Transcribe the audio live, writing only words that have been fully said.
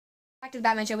Back to the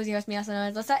Batman Show with yours, me, also known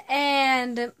as Lissa,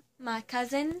 and my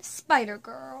cousin, Spider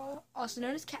Girl, also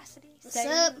known as Cassidy. What's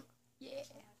up? Yeah.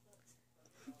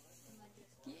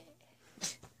 Yeah.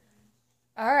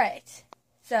 Alright.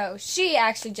 So, she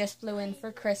actually just flew in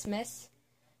for Christmas,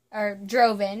 or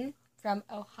drove in from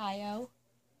Ohio.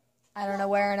 I don't know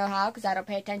where in Ohio, because I don't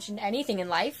pay attention to anything in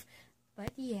life,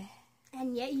 but yeah.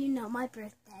 And yet you know my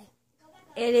birthday.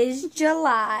 It is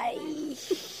July.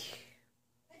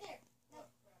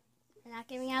 We're not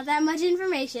giving out that much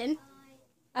information.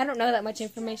 I don't know that much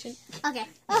information. Okay.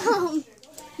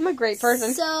 I'm a great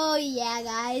person. So, yeah,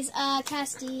 guys.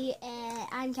 Cassidy,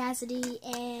 I'm Cassidy,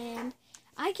 and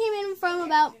I came in from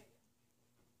about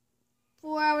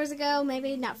 4 hours ago.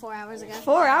 Maybe not 4 hours ago.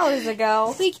 4 hours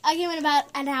ago? I came in about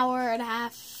an hour and a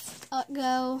half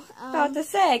ago. About to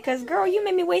say, because, girl, you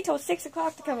made me wait till 6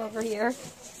 o'clock to come over here.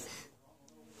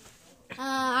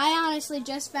 I honestly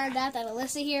just found out that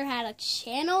Alyssa here had a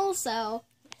channel, so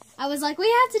I was like, we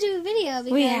have to do a video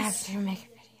because... We have to make a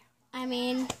video. I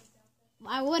mean,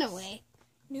 why wouldn't we?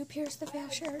 New Pierce the Veil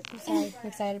shirt. I'm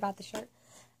excited about the shirt.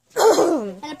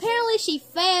 And apparently she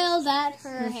failed at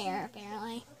her hair,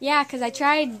 apparently. Yeah, because I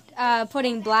tried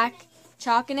putting black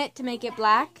chalk in it to make it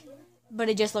black, but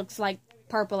it just looks like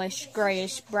purplish,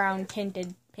 grayish, brown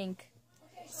tinted pink.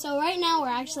 So right now we're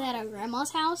actually at our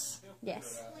grandma's house.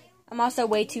 Yes. I'm also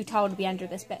way too tall to be under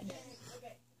this bed.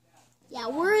 Yeah,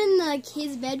 we're in the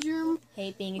kids' bedroom.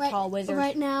 Hate being a tall wizard.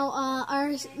 Right now,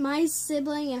 my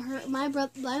sibling and my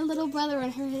little brother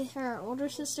and her older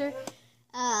sister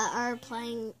are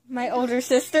playing. My older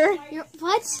sister?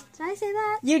 What? Did I say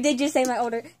that? You did just say my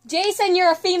older. Jason,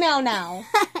 you're a female now.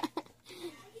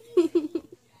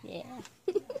 Yeah.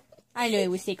 I knew he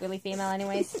was secretly female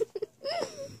anyways.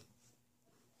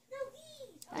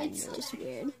 It's just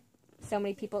weird. So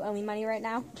many people owe me money right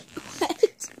now.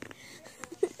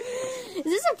 Is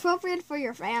this appropriate for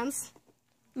your fans?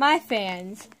 My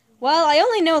fans? Well, I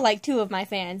only know like 2 of my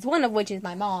fans, one of which is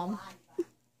my mom.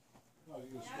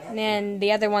 And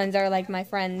the other ones are like my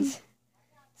friends.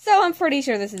 So I'm pretty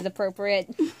sure this is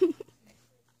appropriate.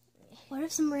 What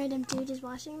if some random dude is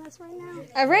watching this right now?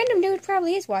 A random dude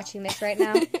probably is watching this right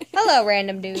now. Hello,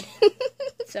 random dude.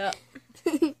 What's up?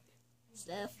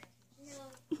 Stuff.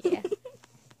 Yeah.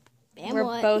 And We're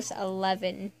what? both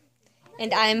 11.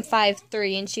 And I'm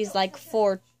 5'3", and she's like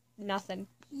 4'0".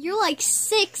 You're like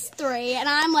 6'3", and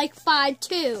I'm like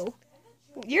 5'2".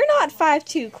 You're not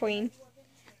 5'2", Queen.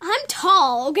 I'm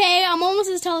tall, okay? I'm almost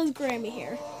as tall as Grammy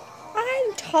here.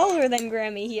 I'm taller than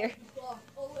Grammy here.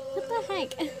 What the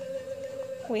heck?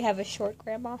 We have a short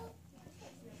grandma.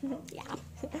 Yeah.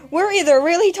 We're either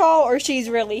really tall or she's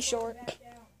really short.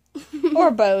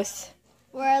 Or both.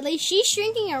 Or at least she's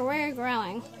shrinking or we're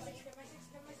growing.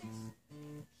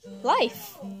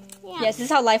 Life. Yeah. Yes, this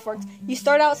is how life works. You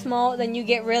start out small, then you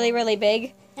get really, really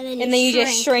big, and then you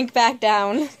just shrink back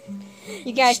down.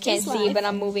 You guys can't see, life. but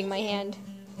I'm moving my hand.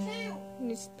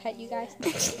 Just pet you guys.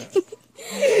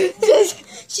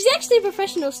 She's actually a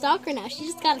professional stalker now. She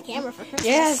just got a camera for Christmas.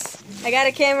 Yes, I got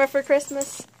a camera for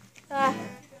Christmas.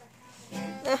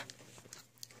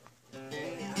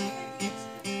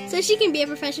 So she can be a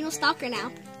professional stalker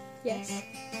now. Yes.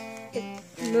 It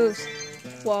moves.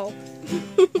 Whoa.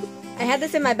 I had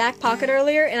this in my back pocket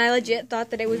earlier, and I legit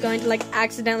thought that it was going to, like,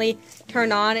 accidentally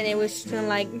turn on, and it was going to,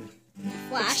 like,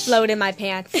 Flash. explode in my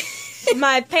pants.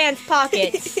 My pants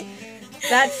pockets.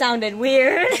 That sounded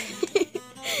weird.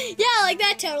 Yeah, like,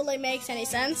 that totally makes any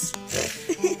sense.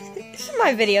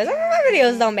 My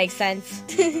videos don't make sense.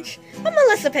 I'm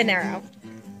Melissa Pinero.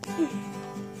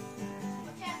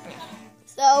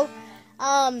 So,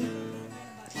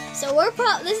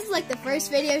 this is like the first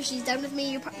video she's done with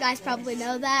me. You guys probably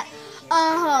know that.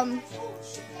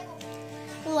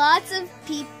 Lots of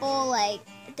people, like,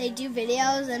 they do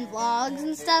videos and vlogs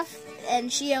and stuff,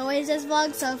 and she always does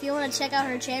vlogs, so if you want to check out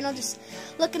her channel, just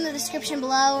look in the description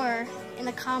below or in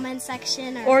the comment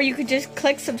section. Or you could just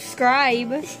click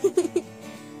subscribe.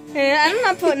 I'm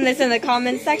not putting this in the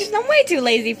comment section. I'm way too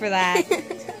lazy for that.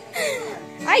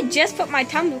 I just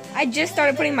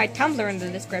started putting my Tumblr in the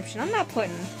description. I'm not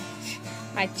putting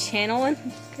my channel in the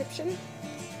description.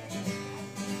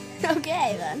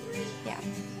 Okay, then. Yeah.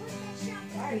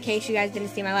 In case you guys didn't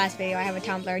see my last video, I have a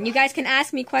Tumblr. And you guys can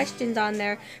ask me questions on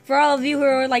there. For all of you who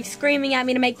are, like, screaming at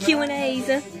me to make Q&As.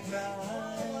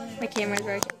 My camera's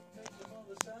very...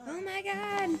 Oh my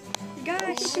god.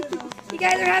 Gosh. You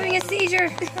guys are having a seizure.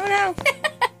 Oh no.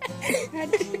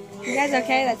 You guys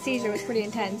okay? That seizure was pretty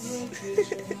intense.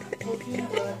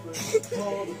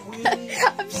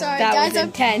 I'm sorry, that guys. Was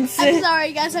intense. I'm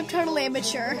sorry, guys. I'm totally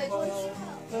immature.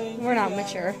 We're not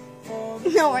mature.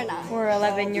 No, we're not. We're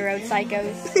 11-year-old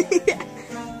psychos.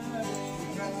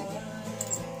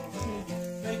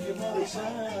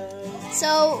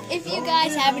 So, if you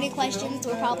guys have any questions,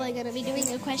 we're probably going to be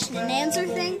doing a question and answer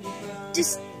thing.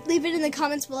 Just leave it in the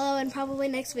comments below, and probably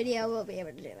next video we'll be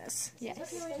able to do this.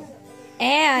 Yes.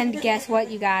 And guess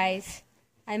what, you guys?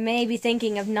 I may be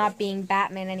thinking of not being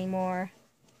Batman anymore.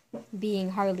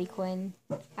 Being Harley Quinn.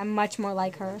 I'm much more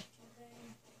like her.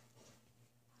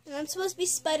 And I'm supposed to be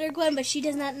Spider-Gwen, but she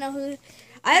does not know who...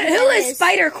 Who is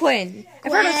Spider-Quinn?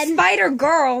 I've heard of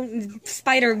Spider-Girl,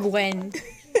 Spider-Gwen.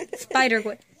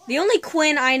 Spider-Gwen. The only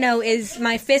Quinn I know is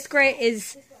my 5th grade,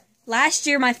 is last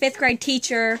year my 5th grade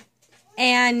teacher,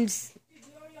 and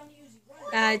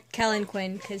Kellen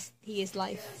Quinn, because he is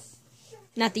life.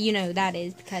 Not that you know who that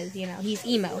is, because, you know, he's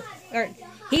emo. Or,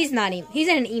 he's not emo. He's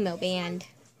in an emo band.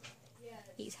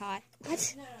 He's hot.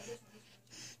 What?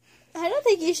 I don't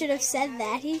think you should have said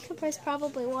that. He was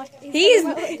probably watching.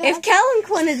 If Kellen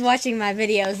Quinn is watching my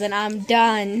videos, then I'm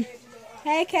done.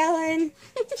 Hey, Kellen.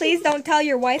 Please don't tell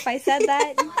your wife I said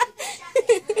that.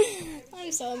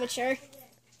 I'm so immature.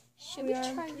 Should we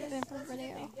try to get a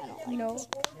video? I don't like No.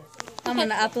 I'm going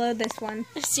to upload this one.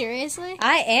 Seriously?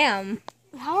 I am.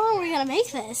 How long are we going to make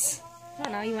this? I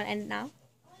don't know. You want to end it now?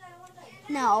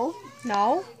 No.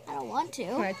 No? I don't want to.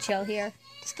 We're going to chill here.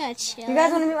 Just going to chill. You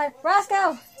guys want to meet my...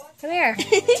 Roscoe! Come here.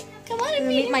 Come on I'm going to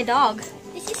meet my dog.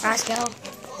 This Roscoe.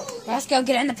 Roscoe,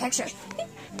 get in the picture.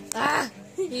 Ah!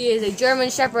 He is a German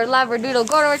Shepherd Labradoodle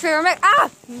Golden Retriever mix. Ah!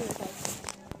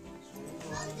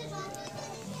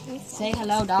 Say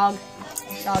hello, dog.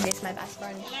 Dog is my best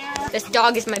friend. This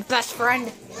dog is my best friend.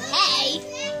 Hey!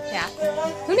 Yeah.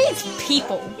 Who needs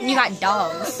people? You got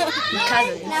dogs. Your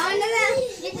cousins. Now I'm gonna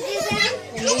get to do that.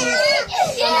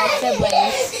 And my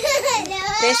siblings.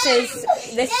 This is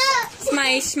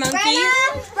my schmunky.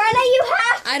 Brenna, you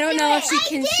have to I don't know if you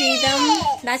can see them.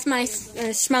 That's my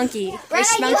schmunky. There's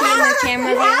schmunky in the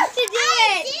camera You there. have to do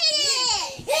it.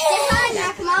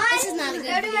 Come on. This is not a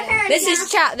good video. This is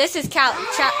chaos. This is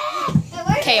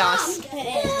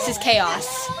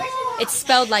chaos. It's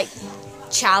spelled like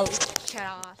chaos.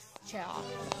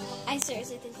 I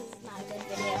seriously think this is not a good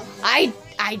video.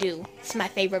 I do. It's my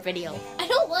favorite video. I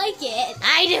don't like it.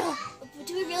 I do.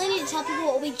 Do we really need to tell people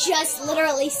what we just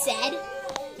literally said?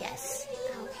 Yes.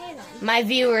 Okay then. My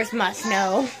viewers must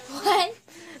know. What?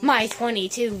 My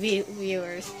 22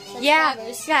 viewers.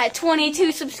 Subscribers. Yeah,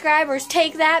 22 subscribers.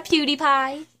 Take that,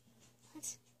 PewDiePie.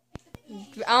 What?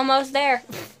 Almost there.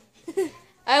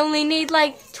 I only need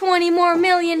like 20 more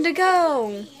million to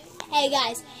go. Hey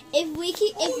guys, if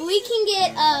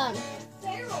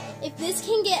this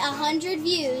can get 100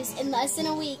 views in less than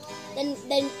a week, then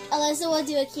Alyssa will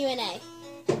do a Q&A.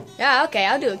 Yeah, okay,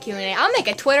 I'll do a Q&A. I'll make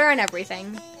a Twitter and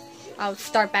everything. I'll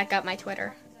start back up my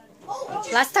Twitter.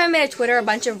 Last time I made a Twitter, a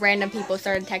bunch of random people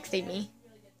started texting me.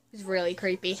 It was really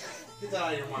creepy.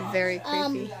 Very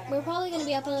creepy. We're probably going to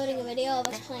be uploading a video of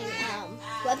us playing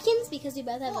Webkins because we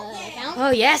both have an account.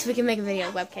 Oh yes, we can make a video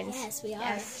of Webkins. Yes, we are.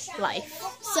 Yes, life.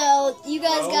 So you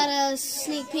guys got a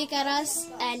sneak peek at us,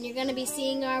 and you're going to be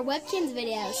seeing our Webkins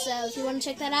video. So if you want to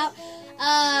check that out,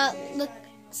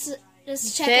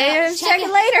 just check it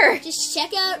later. Just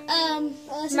check out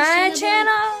my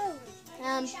channel.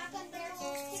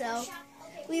 So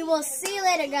we will see you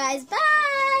later, guys.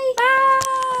 Bye.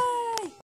 Bye.